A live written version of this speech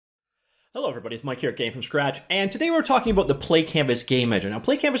Hello everybody, it's Mike here at Game From Scratch, and today we're talking about the PlayCanvas game engine. Now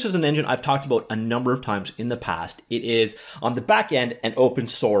PlayCanvas is an engine I've talked about a number of times in the past. It is, on the back end, an open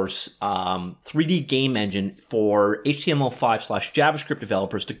source 3D game engine for HTML5 / JavaScript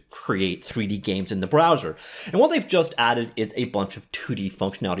developers to create 3D games in the browser. And what they've just added is a bunch of 2D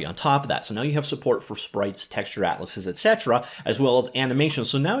functionality on top of that. So now you have support for sprites, texture atlases, etc., as well as animations.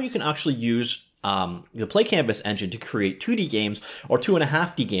 So now you can actually use the PlayCanvas engine to create 2D games or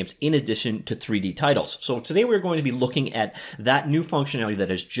 2.5D games in addition to 3D titles. So today we're going to be looking at that new functionality that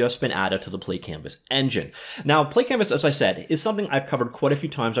has just been added to the PlayCanvas engine. Now, PlayCanvas, as I said, is something I've covered quite a few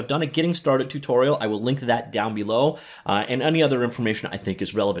times. I've done a getting started tutorial. I will link that down below, and any other information I think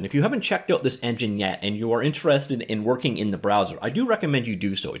is relevant. If you haven't checked out this engine yet and you are interested in working in the browser, I do recommend you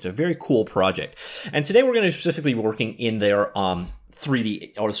do so. It's a very cool project. And today we're going to specifically be working in their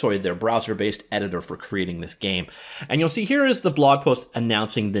their browser-based editor for creating this game. And you'll see here is the blog post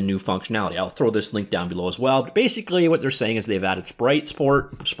announcing the new functionality. I'll throw this link down below as well. But basically what they're saying is they've added Sprite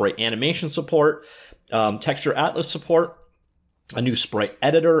support, Sprite animation support, texture atlas support, a new Sprite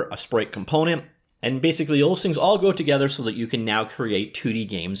editor, a Sprite component, and basically those things all go together so that you can now create 2D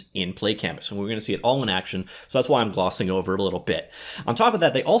games in PlayCanvas. And we're going to see it all in action, so that's why I'm glossing over it a little bit. On top of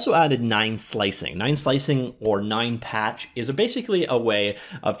that, they also added 9 slicing. 9 slicing or 9 patch is basically a way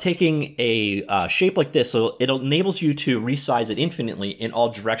of taking a shape like this, so it enables you to resize it infinitely in all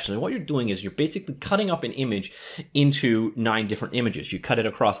directions. And what you're doing is you're basically cutting up an image into 9 different images. You cut it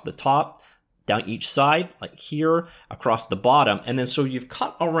across the top, down each side, like here, across the bottom, and then so you've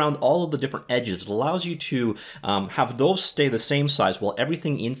cut around all of the different edges. It allows you to have those stay the same size while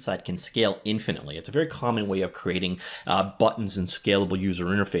everything inside can scale infinitely. It's a very common way of creating buttons and scalable user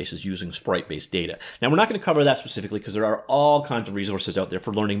interfaces using Sprite-based data. Now, we're not going to cover that specifically because there are all kinds of resources out there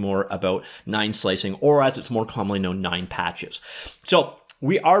for learning more about 9 slicing, or as it's more commonly known, 9 patches. So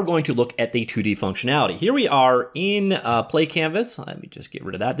we are going to look at the 2D functionality. Here we are in PlayCanvas. Let me just get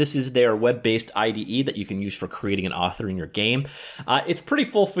rid of that. This is their web-based IDE that you can use for creating and authoring your game. It's pretty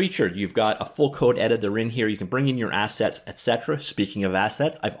full-featured. You've got a full code editor in here. You can bring in your assets, etc. Speaking of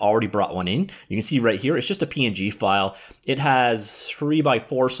assets, I've already brought one in. You can see right here, it's just a PNG file. It has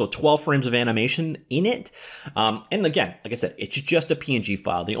 3x4, so 12 frames of animation in it. And again, like I said, it's just a PNG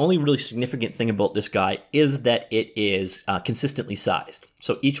file. The only really significant thing about this guy is that it is consistently sized.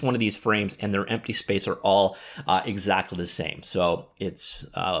 So each one of these frames and their empty space are all exactly the same. So it's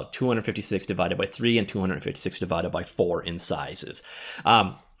 256 divided by 3 and 256 divided by 4 in sizes.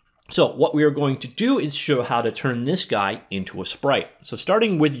 So what we are going to do is show how to turn this guy into a sprite. So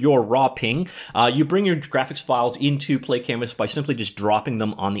starting with your raw ping, you bring your graphics files into PlayCanvas by simply just dropping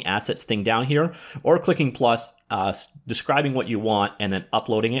them on the assets thing down here, or clicking plus, describing what you want, and then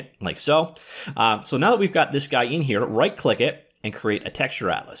uploading it like so. So now that we've got this guy in here, right click it and create a texture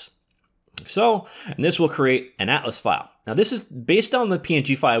atlas. So, and this will create an atlas file. Now this is based on the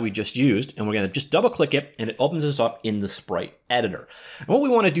PNG file we just used, and we're going to just double click it and it opens this up in the Sprite editor. And what we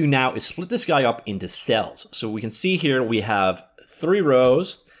want to do now is split this guy up into cells. So we can see here we have 3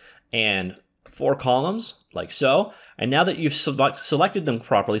 rows and 4 columns, like so. And now that you've selected them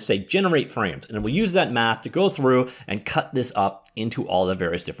properly, say generate frames, and we'll use that math to go through and cut this up into all the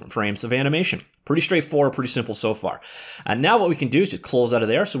various different frames of animation. Pretty straightforward, pretty simple so far. And now what we can do is just close out of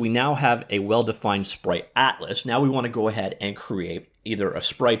there. So we now have a well-defined Sprite atlas. Now we want to go ahead and create either a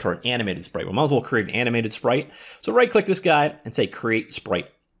Sprite or an animated Sprite. We might as well create an animated Sprite. So right click this guy and say create Sprite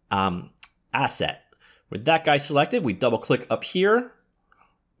asset. With that guy selected, we double click up here.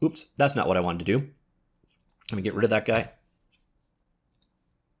 Oops, that's not what I wanted to do. Let me get rid of that guy.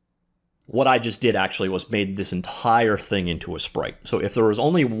 What I just did actually was made this entire thing into a sprite. So if there was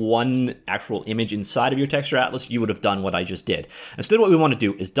only one actual image inside of your texture atlas, you would have done what I just did. Instead, what we want to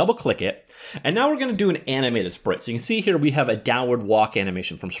do is double click it. And now we're going to do an animated sprite. So you can see here we have a downward walk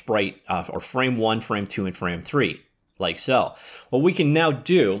animation from sprite or frame 1, frame 2, and frame 3, like so. What we can now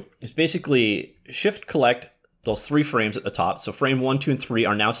do is basically shift collect those 3 frames at the top. So frame 1, 2, and 3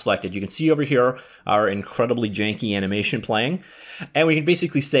 are now selected. You can see over here our incredibly janky animation playing. And we can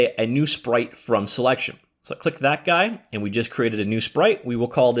basically say a new sprite from selection. So click that guy, and we just created a new sprite. We will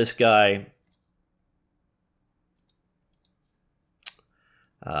call this guy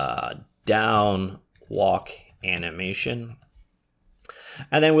down walk animation.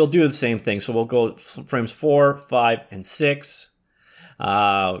 And then we'll do the same thing. So we'll go frames 4, 5, and 6.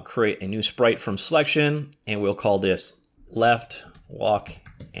 Create a new sprite from selection, and we'll call this left walk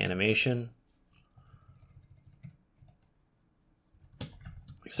animation.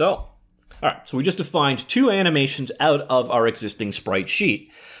 Like so. All right, so we just defined 2 animations out of our existing sprite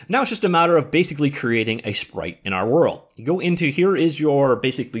sheet. Now it's just a matter of basically creating a sprite in our world. You go into, here is your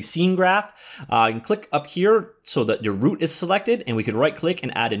basically scene graph. You can click up here so that your root is selected, and we could right click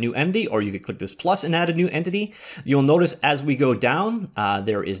and add a new entity, or you could click this plus and add a new entity. You'll notice as we go down,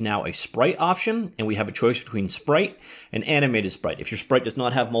 there is now a sprite option, and we have a choice between sprite and animated sprite. If your sprite does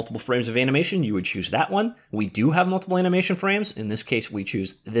not have multiple frames of animation, you would choose that one. We do have multiple animation frames. In this case, we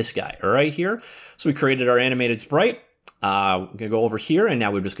choose this guy right here. So we created our animated sprite. We're going to go over here, and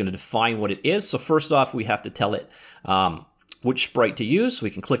now we're just going to define what it is. So first off, we have to tell it which sprite to use. So we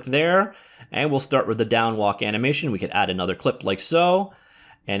can click there, and we'll start with the down walk animation. We could add another clip like so.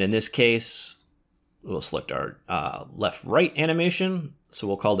 And in this case, we'll select our left-right animation. So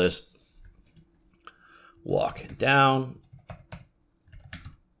we'll call this walk down.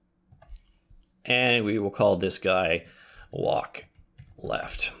 And we will call this guy walk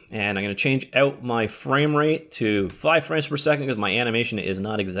left. And I'm going to change out my frame rate to 5 frames per second because my animation is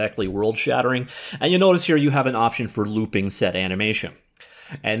not exactly world shattering. And you'll notice here you have an option for looping set animation.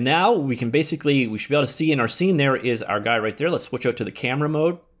 And now we can basically, we should be able to see in our scene there is our guy right there. Let's switch out to the camera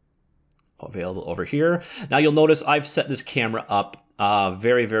mode. Available over here. Now you'll notice I've set this camera up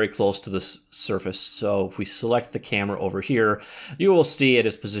very, very close to this surface. So if we select the camera over here, you will see it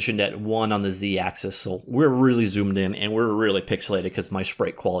is positioned at 1 on the Z-axis. So we're really zoomed in and we're really pixelated because my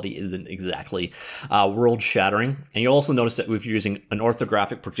sprite quality isn't exactly world shattering. And you'll also notice that we're using an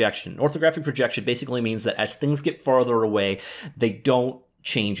orthographic projection. Orthographic projection basically means that as things get farther away, they don't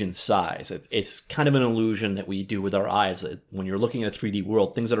change in size. It's kind of an illusion that we do with our eyes. When you're looking at a 3D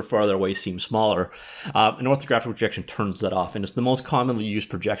world, things that are farther away seem smaller. An orthographic projection turns that off, and it's the most commonly used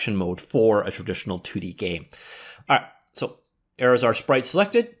projection mode for a traditional 2D game. All right, so there is our sprite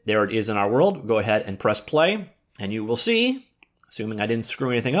selected. There it is in our world. Go ahead and press play, and you will see, assuming I didn't screw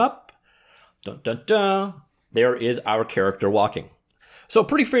anything up, dun, dun, dun, there is our character walking. So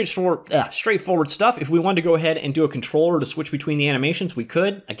pretty straightforward stuff. If we wanted to go ahead and do a controller to switch between the animations, we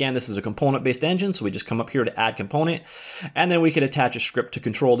could. Again, this is a component-based engine, so we just come up here to add component, and then we could attach a script to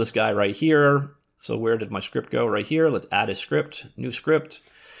control this guy right here. So where did my script go? Right here. Let's add a script, new script.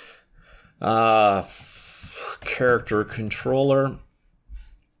 Character controller.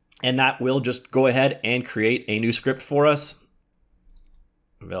 And that will just go ahead and create a new script for us.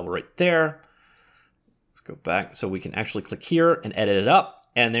 Available right there. Let's go back so we can actually click here and edit it up.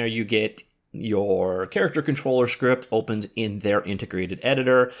 And there you get your character controller script opens in their integrated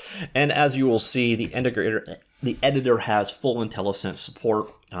editor. And as you will see, the editor has full IntelliSense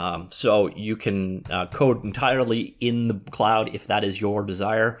support. So you can code entirely in the cloud if that is your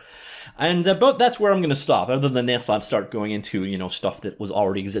desire. And but that's where I'm going to stop. Other than this, I'd start going into stuff that was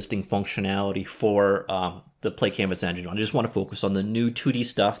already existing functionality for the PlayCanvas engine. I just want to focus on the new 2D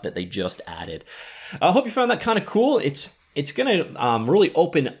stuff that they just added. I hope you found that kind of cool. It's going to really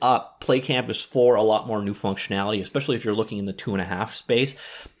open up PlayCanvas for a lot more new functionality, especially if you're looking in the 2.5 space.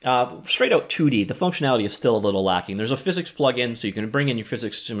 Straight out 2D, the functionality is still a little lacking. There's a physics plugin, so you can bring in your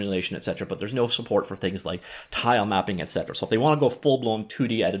physics simulation, etc., but there's no support for things like tile mapping, etc. So if they want to go full-blown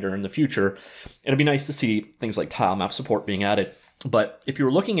 2D editor in the future, it'd be nice to see things like tile map support being added. But if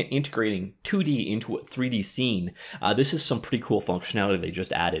you're looking at integrating 2D into a 3D scene, this is some pretty cool functionality they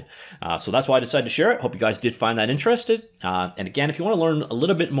just added. So that's why I decided to share it. Hope you guys did find that interesting. And again, if you want to learn a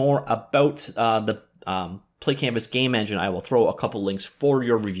little bit more about the PlayCanvas game engine, I will throw a couple links for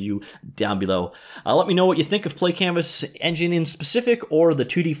your review down below. Let me know what you think of PlayCanvas engine in specific or the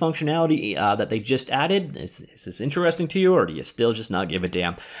 2D functionality that they just added. Is this interesting to you, or do you still just not give a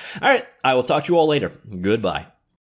damn? All right, I will talk to you all later. Goodbye.